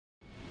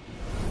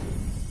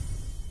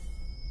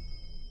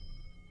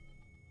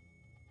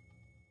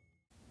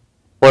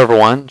Hello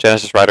everyone,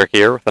 Genesis Rider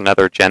here with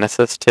another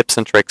Genesis Tips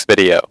and Tricks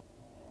video.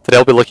 Today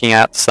I'll be looking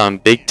at some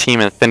Big Team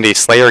Infinity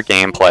Slayer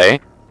gameplay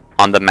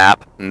on the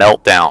map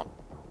Meltdown.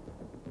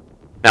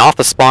 Now off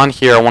the spawn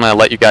here, I want to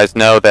let you guys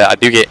know that I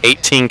do get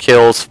 18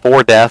 kills,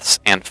 4 deaths,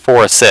 and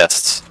 4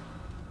 assists.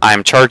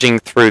 I'm charging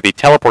through the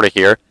teleporter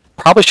here.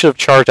 Probably should have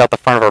charged out the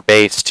front of our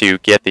base to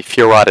get the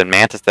Fuel Rod and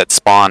Mantis that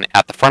spawn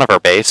at the front of our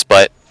base,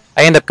 but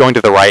I end up going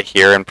to the right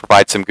here and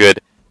provide some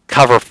good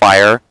cover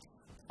fire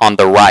on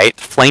the right,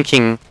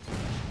 flanking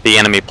the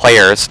enemy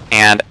players,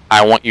 and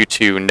I want you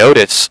to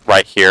notice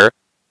right here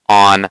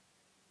on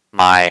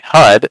my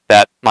HUD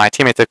that my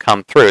teammates have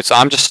come through. So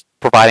I'm just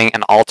providing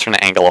an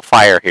alternate angle of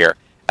fire here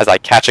as I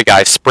catch a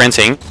guy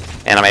sprinting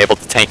and I'm able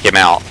to tank him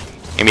out.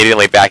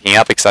 Immediately backing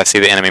up because I see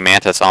the enemy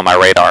Mantis on my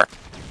radar.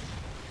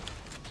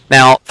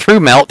 Now,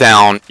 through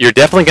Meltdown, you're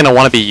definitely going to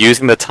want to be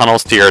using the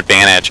tunnels to your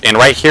advantage, and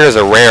right here is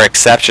a rare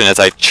exception as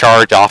I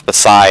charge off the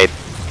side,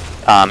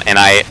 and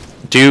I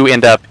do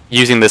end up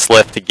using this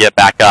lift to get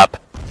back up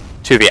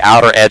to the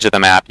outer edge of the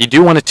map. You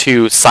do want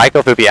to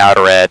cycle through the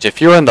outer edge.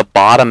 If you're in the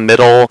bottom,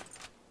 middle,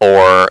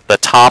 or the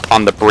top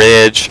on the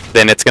bridge,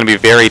 then it's going to be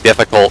very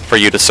difficult for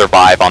you to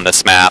survive on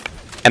this map.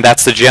 And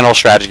that's the general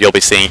strategy you'll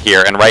be seeing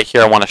here. And right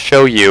here I want to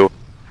show you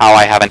how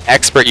I have an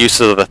expert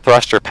use of the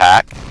thruster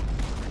pack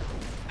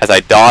as I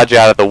dodge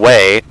out of the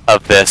way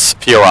of this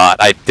Fuel Rod.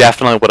 I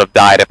definitely would have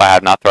died if I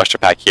had not thruster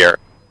pack here.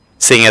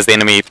 Seeing as the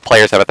enemy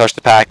players have a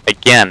thruster pack,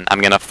 again,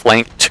 I'm going to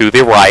flank to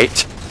the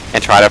right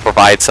and try to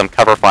provide some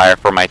cover fire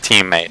for my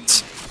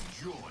teammates.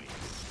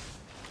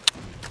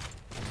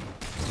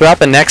 Throughout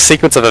the next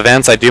sequence of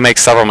events, I do make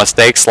several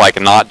mistakes, like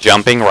not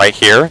jumping right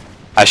here.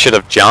 I should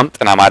have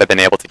jumped, and I might have been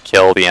able to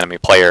kill the enemy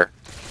player.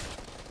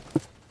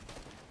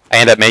 I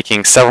end up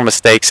making several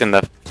mistakes in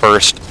the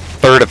first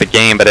third of the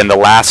game, but in the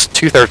last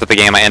 2/3 of the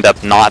game, I end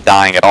up not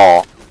dying at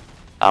all.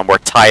 We're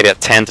tied at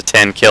 10 to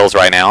 10 kills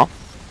right now.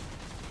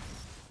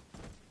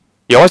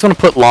 You always want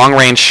to put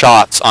long-range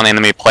shots on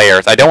enemy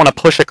players. I don't want to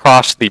push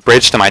across the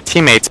bridge to my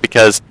teammates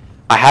because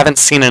I haven't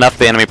seen enough of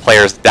the enemy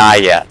players die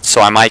yet,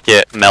 so I might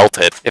get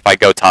melted if I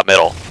go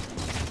top-middle.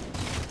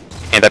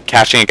 End up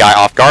catching a guy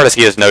off guard as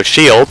he has no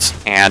shields,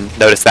 and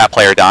notice that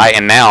player die,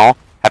 and now,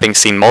 having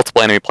seen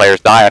multiple enemy players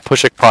die, I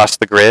push across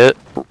the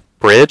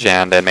bridge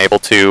and am able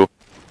to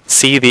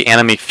see the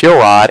enemy Fuel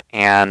Rod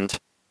and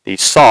the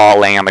saw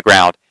laying on the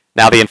ground.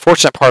 Now, the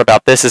unfortunate part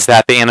about this is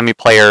that the enemy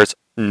players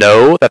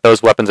know that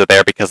those weapons are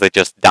there because they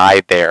just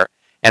died there.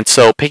 And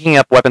so picking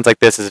up weapons like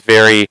this is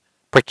very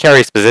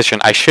precarious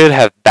position. I should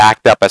have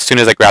backed up as soon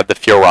as I grabbed the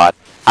Fuel Rod.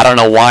 I don't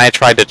know why I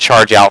tried to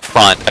charge out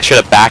front. I should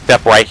have backed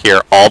up right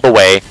here all the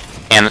way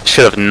and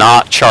should have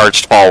not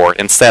charged forward.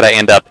 Instead, I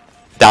end up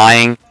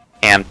dying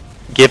and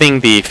giving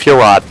the Fuel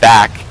Rod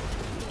back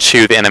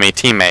to the enemy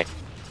teammate.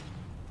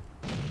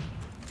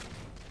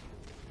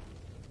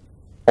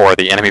 Or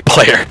the enemy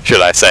player,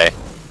 should I say.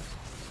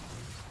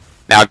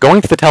 Now,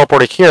 going to the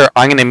teleporter here,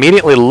 I'm going to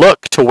immediately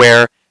look to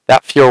where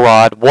that Fuel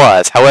Rod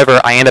was. However,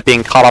 I end up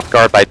being caught off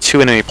guard by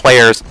 2 enemy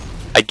players.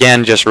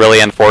 Again, just really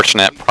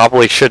unfortunate.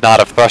 Probably should not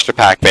have thruster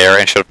pack there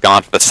and should have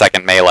gone for the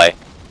second melee.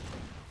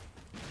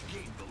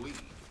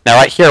 Now,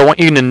 right here, I want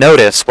you to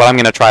notice what I'm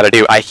going to try to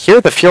do. I hear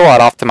the Fuel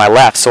Rod off to my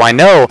left, so I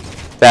know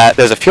that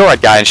there's a Fuel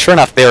Rod guy, and sure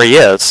enough, there he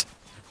is.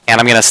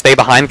 And I'm going to stay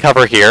behind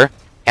cover here,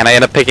 and I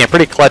end up picking a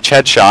pretty clutch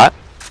headshot.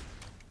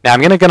 Now, I'm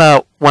going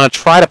to want to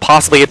try to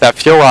possibly get that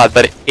Fuel Rod,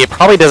 but it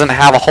probably doesn't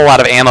have a whole lot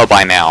of ammo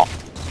by now.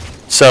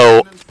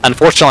 So,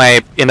 unfortunately,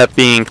 I end up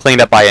being cleaned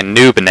up by a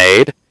noob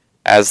nade,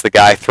 as the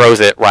guy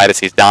throws it right as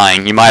he's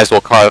dying. You might as well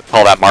call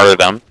that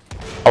martyrdom.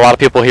 A lot of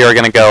people here are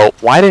going to go,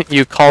 why didn't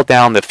you call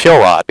down the Fuel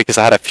Rod? Because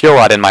I had a Fuel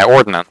Rod in my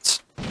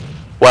ordnance.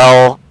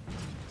 Well,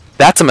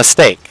 that's a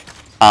mistake.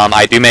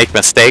 I do make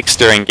mistakes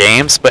during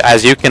games, but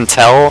as you can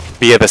tell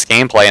via this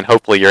gameplay, and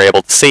hopefully you're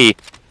able to see,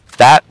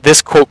 that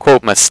this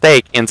quote-quote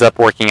mistake ends up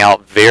working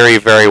out very,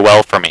 very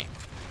well for me.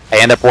 I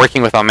end up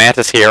working with my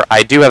Mantis here.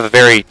 I do have a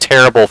very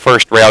terrible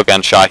first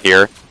railgun shot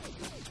here,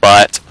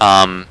 but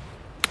I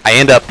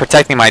end up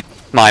protecting my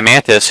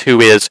Mantis, who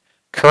is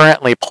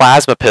currently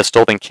plasma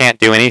pistoled and can't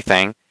do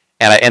anything,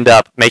 and I end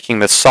up making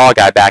this saw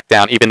guy back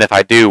down even if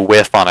I do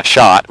whiff on a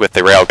shot with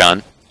the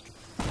railgun.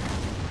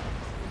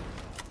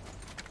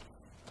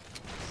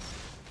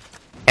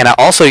 And I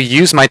also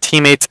use my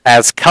teammates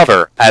as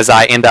cover as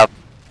I end up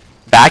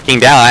backing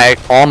down. I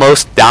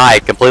almost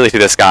died completely to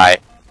this guy.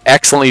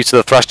 Excellent use of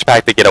the thruster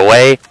pack to get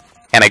away,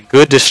 and a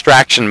good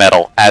distraction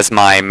medal as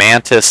my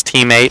Mantis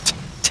teammate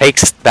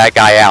takes that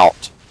guy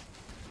out.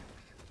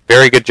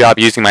 Very good job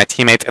using my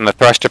teammates and the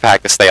thruster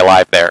pack to stay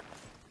alive there.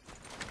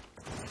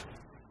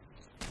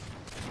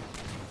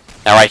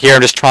 Now right here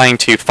I'm just trying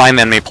to find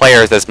the enemy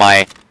players as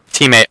my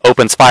teammate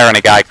opens fire on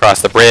a guy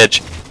across the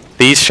bridge.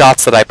 These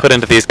shots that I put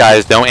into these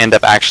guys don't end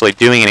up actually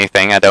doing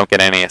anything. I don't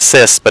get any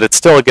assists, but it's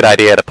still a good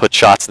idea to put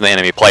shots in the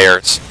enemy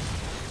players.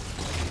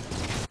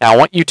 Now I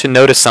want you to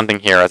notice something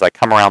here as I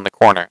come around the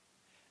corner.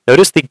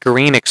 Notice the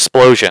green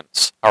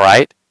explosions,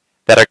 alright,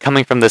 that are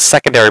coming from this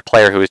secondary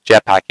player who is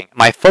jetpacking.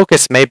 My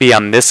focus may be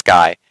on this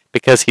guy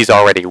because he's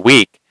already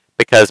weak,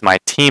 because my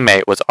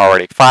teammate was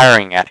already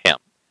firing at him.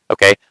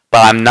 Okay,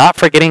 but I'm not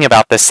forgetting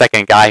about this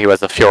second guy who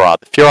has a fuel rod.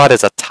 The fuel rod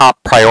is a top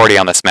priority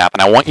on this map,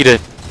 and I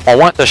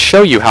want to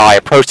show you how I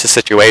approach the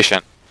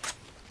situation.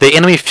 The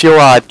enemy fuel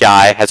rod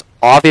guy has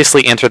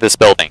obviously entered this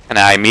building, and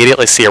I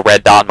immediately see a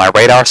red dot on my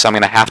radar, so I'm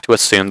going to have to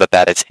assume that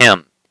that is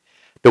him.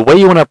 The way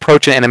you want to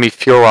approach an enemy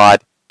fuel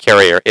rod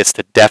carrier is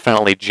to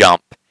definitely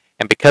jump.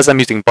 And because I'm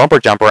using bumper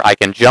jumper, I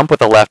can jump with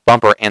the left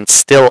bumper and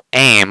still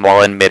aim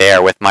while in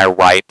midair with my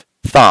right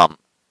thumb.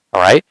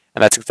 Alright?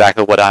 And that's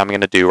exactly what I'm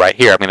going to do right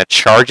here. I'm going to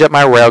charge up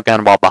my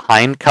railgun while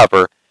behind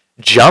cover,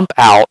 jump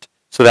out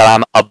so that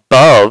I'm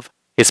above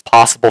his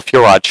possible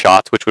fuel rod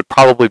shots, which would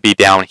probably be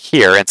down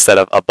here instead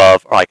of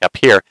above or like up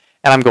here,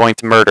 and I'm going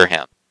to murder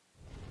him.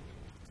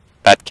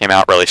 That came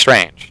out really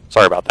strange.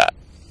 Sorry about that.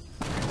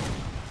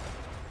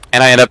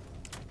 And I end up...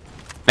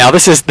 Now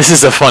this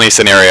is a funny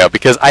scenario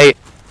because I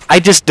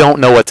just don't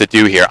know what to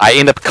do here. I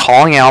end up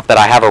calling out that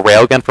I have a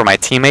railgun for my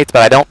teammates,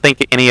 but I don't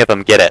think any of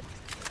them get it.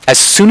 As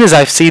soon as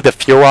I see the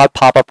fuel rod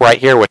pop up right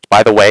here, which,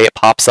 by the way, it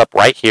pops up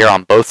right here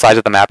on both sides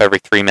of the map every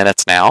 3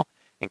 minutes now,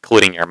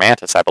 including your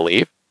mantis, I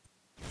believe,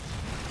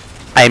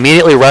 I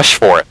immediately rush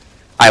for it.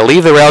 I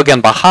leave the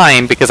railgun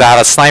behind because I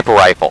have a sniper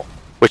rifle,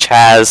 which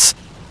has...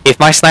 If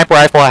my sniper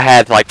rifle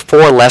had like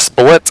 4 less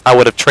bullets, I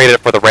would have traded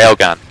it for the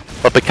railgun.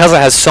 But because it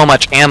has so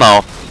much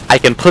ammo, I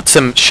can put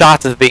some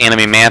shots into the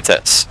enemy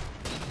mantis.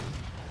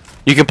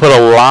 You can put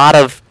a lot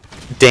of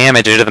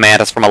damage into the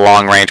mantis from a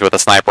long range with a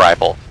sniper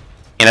rifle.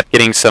 End up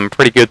getting some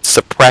pretty good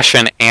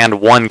suppression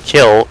and 1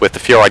 kill with the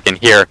fuel rod gun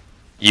here.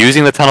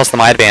 Using the tunnels to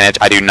my advantage,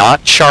 I do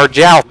not charge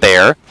out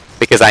there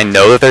because I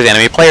know that there's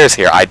enemy players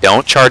here. I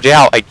don't charge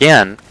out,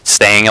 again,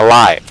 staying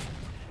alive.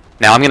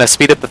 Now I'm going to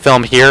speed up the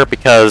film here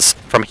because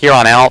from here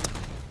on out,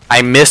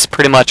 I miss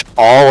pretty much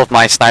all of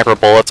my sniper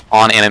bullets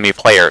on enemy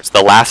players.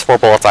 The last 4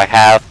 bullets I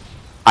have,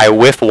 I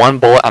whiff 1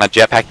 bullet on a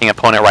jetpacking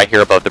opponent right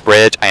here above the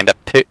bridge. I end up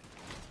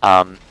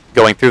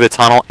going through the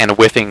tunnel and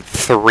whiffing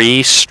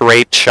 3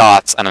 straight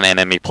shots on an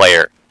enemy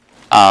player.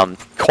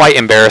 Quite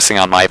embarrassing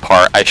on my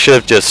part. I should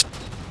have just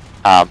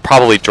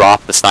probably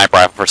dropped the sniper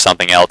rifle for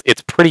something else.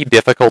 It's pretty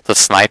difficult to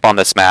snipe on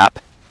this map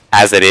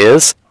as it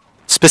is.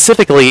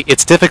 Specifically,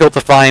 it's difficult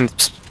to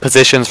find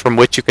positions from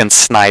which you can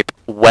snipe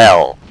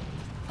well.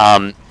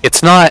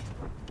 It's not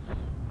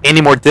any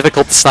more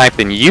difficult to snipe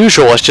than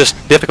usual, it's just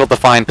difficult to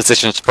find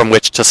positions from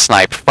which to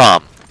snipe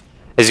from.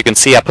 As you can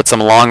see, I put some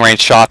long-range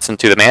shots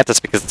into the mantis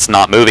because it's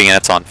not moving and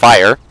it's on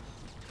fire.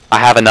 I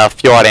have enough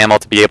fuel rod ammo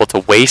to be able to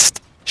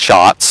waste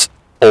shots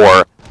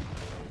or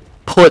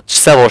put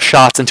several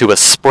shots into a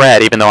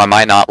spread even though I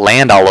might not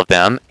land all of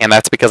them, and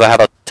that's because I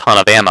have a ton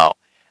of ammo.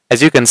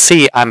 As you can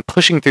see, I'm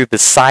pushing through the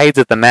sides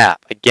of the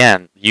map,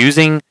 again,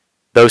 using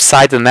those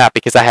sides of the map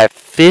because I have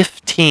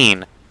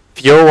 15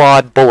 fuel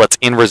rod bullets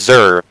in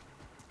reserve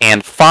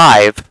and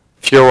 5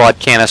 fuel rod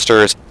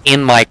canisters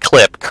in my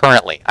clip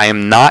currently. I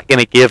am not going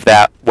to give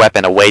that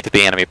weapon away to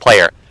the enemy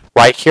player.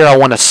 Right here, I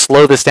want to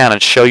slow this down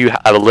and show you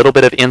a little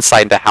bit of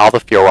insight into how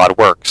the fuel rod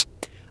works.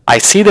 I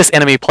see this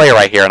enemy player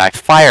right here, and I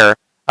fire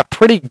a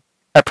pretty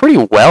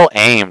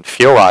well-aimed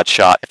fuel rod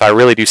shot, if I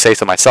really do say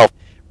so myself.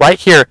 Right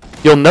here,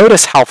 you'll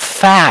notice how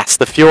fast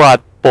the fuel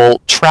rod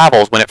bolt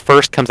travels when it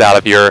first comes out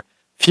of your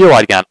fuel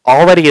rod gun.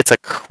 Already it's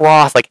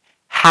across, like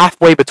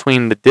halfway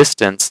between the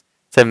distance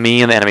to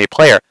me and the enemy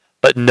player.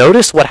 But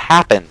notice what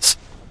happens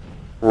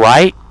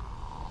right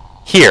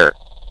here.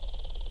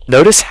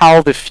 Notice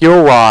how the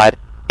fuel rod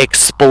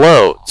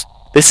explodes.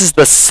 This is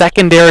the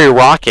secondary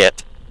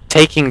rocket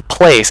taking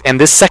place,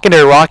 and this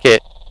secondary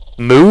rocket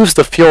moves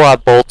the fuel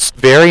rod bolts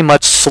very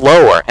much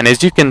slower. And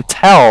as you can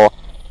tell,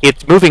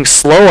 it's moving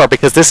slower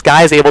because this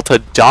guy is able to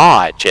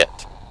dodge it.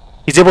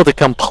 He's able to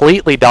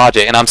completely dodge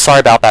it, and I'm sorry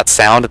about that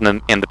sound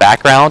in the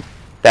background.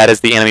 That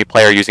is the enemy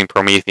player using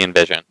Promethean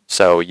vision,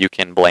 so you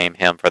can blame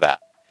him for that.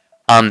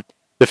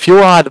 The fuel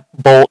rod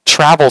bolt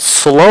travels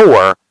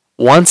slower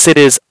once it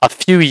is a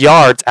few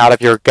yards out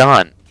of your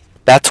gun.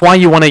 That's why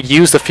you want to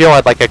use the fuel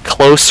rod like a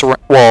close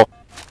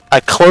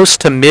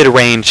to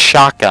mid-range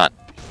shotgun.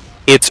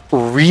 It's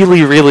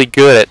really, really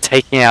good at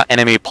taking out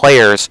enemy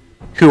players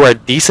who are a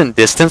decent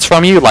distance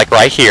from you, like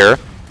right here,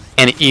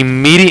 and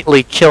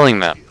immediately killing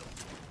them.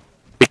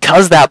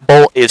 Because that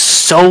bolt is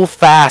so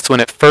fast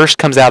when it first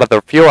comes out of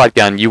the fuel rod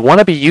gun, you want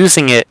to be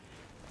using it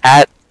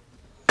at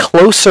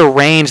closer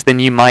range than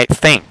you might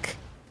think.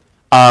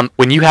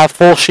 When you have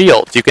full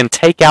shields, you can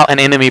take out an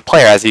enemy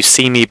player, as you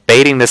see me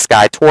baiting this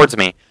guy towards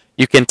me.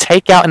 You can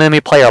take out an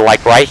enemy player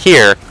like right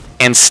here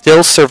and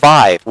still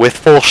survive with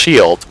full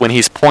shields when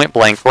he's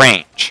point-blank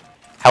range.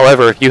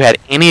 However, if you had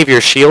any of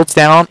your shields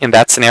down in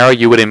that scenario,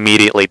 you would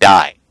immediately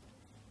die.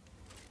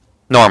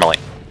 Normally.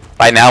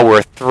 Right now,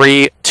 we're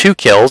 2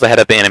 kills ahead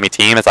of the enemy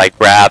team as I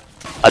grab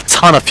a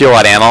ton of fuel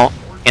rod ammo,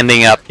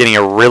 ending up getting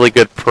a really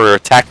good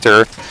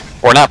protector,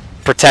 or not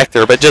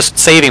protector, but just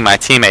saving my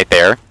teammate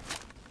there.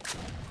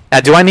 Now,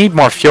 do I need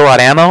more fuel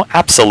rod ammo?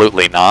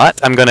 Absolutely not.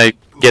 I'm going to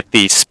get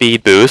the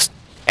speed boost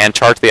and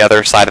charge the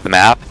other side of the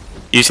map.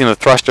 Using the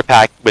thruster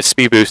pack with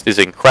speed boost is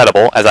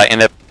incredible, as I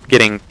end up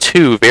getting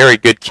 2 very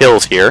good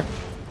kills here.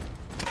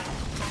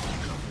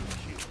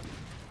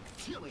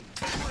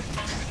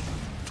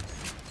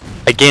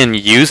 again,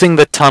 using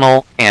the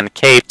tunnel and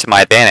cave to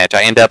my advantage.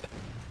 I end up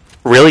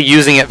really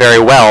using it very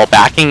well,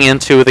 backing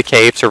into the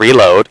cave to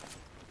reload,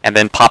 and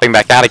then popping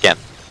back out again.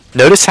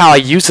 Notice how I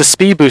use the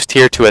speed boost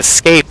here to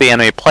escape the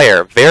enemy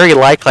player. Very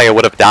likely I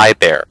would have died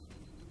there,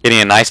 getting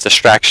a nice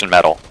distraction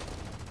medal.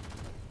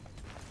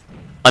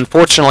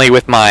 Unfortunately,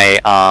 with my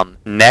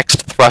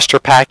next thruster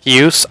pack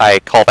use, I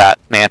call that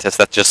Mantis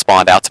that just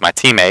spawned out to my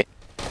teammate.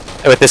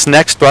 With this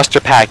next thruster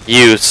pack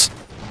use,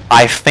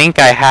 I think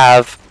I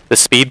have the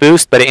speed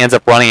boost, but it ends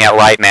up running out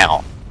right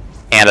now.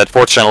 And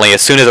unfortunately,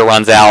 as soon as it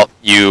runs out,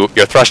 your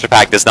thruster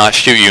pack does not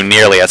shoot you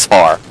nearly as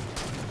far.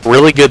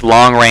 Really good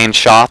long-range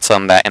shots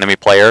on that enemy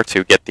player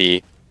to get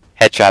the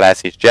headshot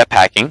as he's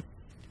jetpacking.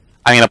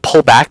 I'm going to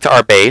pull back to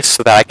our base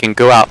so that I can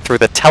go out through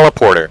the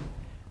teleporter.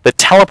 The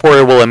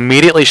teleporter will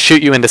immediately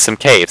shoot you into some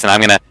caves, and I'm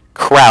going to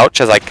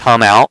crouch as I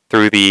come out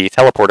through the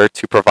teleporter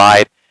to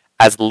provide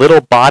as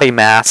little body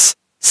mass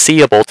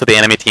seeable to the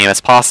enemy team as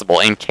possible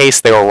in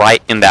case they were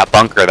right in that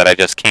bunker that I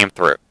just came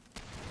through.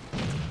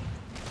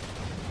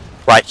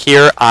 Right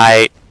here,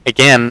 I,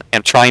 again,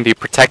 am trying to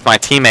protect my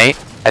teammate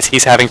as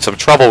he's having some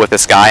trouble with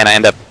this guy, and I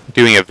end up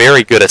doing a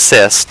very good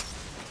assist.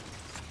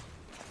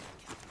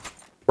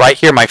 Right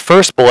here, my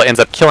first bullet ends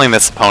up killing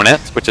this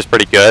opponent, which is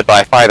pretty good, but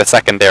I fire the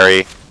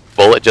secondary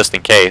bullet just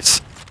in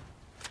case.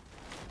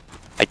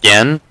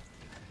 Again,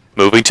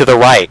 moving to the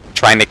right,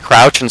 trying to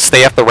crouch and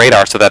stay off the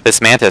radar so that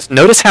this Mantis...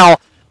 Notice how...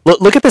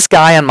 Look at this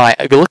guy on my...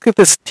 Look at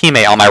this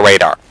teammate on my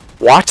radar.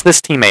 Watch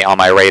this teammate on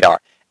my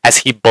radar as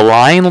he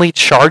blindly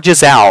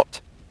charges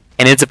out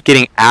and ends up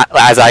getting...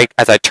 As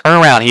I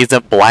turn around, he ends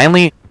up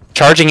blindly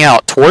charging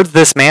out towards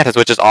this Mantis,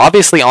 which is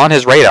obviously on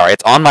his radar.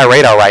 It's on my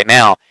radar right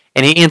now,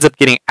 and he ends up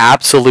getting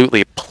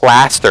absolutely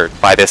plastered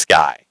by this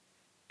guy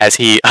as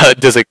he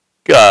does a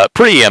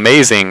pretty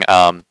amazing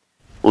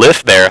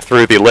lift there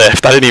through the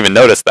lift. I didn't even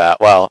notice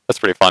that. Wow, that's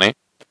pretty funny.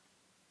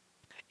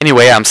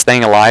 Anyway, I'm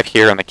staying alive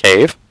here in the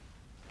cave.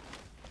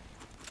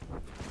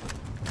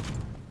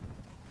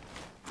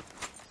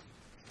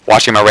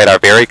 Watching my radar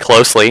very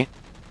closely.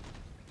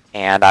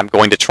 And I'm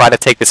going to try to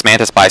take this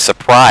Mantis by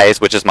surprise,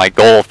 which is my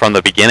goal from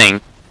the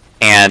beginning.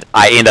 And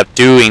I end up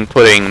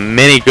putting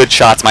many good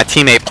shots. My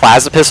teammate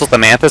Plasma Pistols the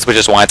Mantis, which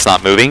is why it's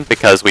not moving,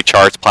 because we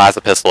charged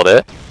Plasma Pistoled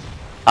it.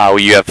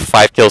 You have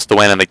 5 kills to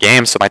win in the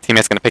game, so my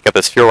teammate's going to pick up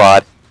this Fuel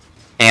Rod.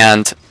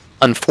 And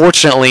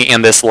unfortunately,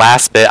 in this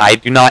last bit, I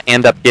do not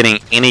end up getting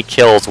any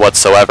kills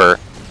whatsoever.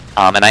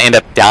 And I end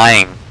up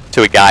dying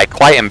to a guy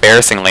quite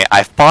embarrassingly.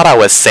 I thought I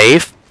was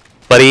safe,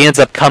 but he ends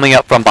up coming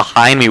up from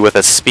behind me with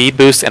a speed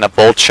boost and a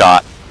bolt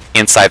shot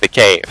inside the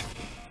cave.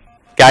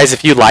 Guys,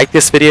 if you like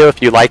this video,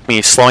 if you like me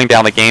slowing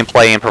down the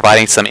gameplay and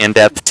providing some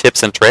in-depth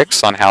tips and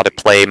tricks on how to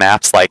play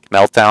maps like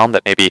Meltdown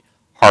that may be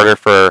harder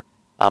for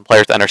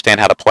players to understand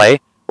how to play,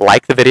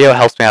 like the video,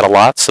 helps me out a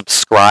lot.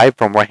 Subscribe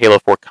for more Halo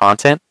 4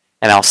 content,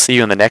 and I'll see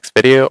you in the next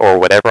video or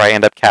whatever I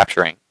end up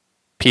capturing.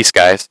 Peace,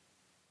 guys.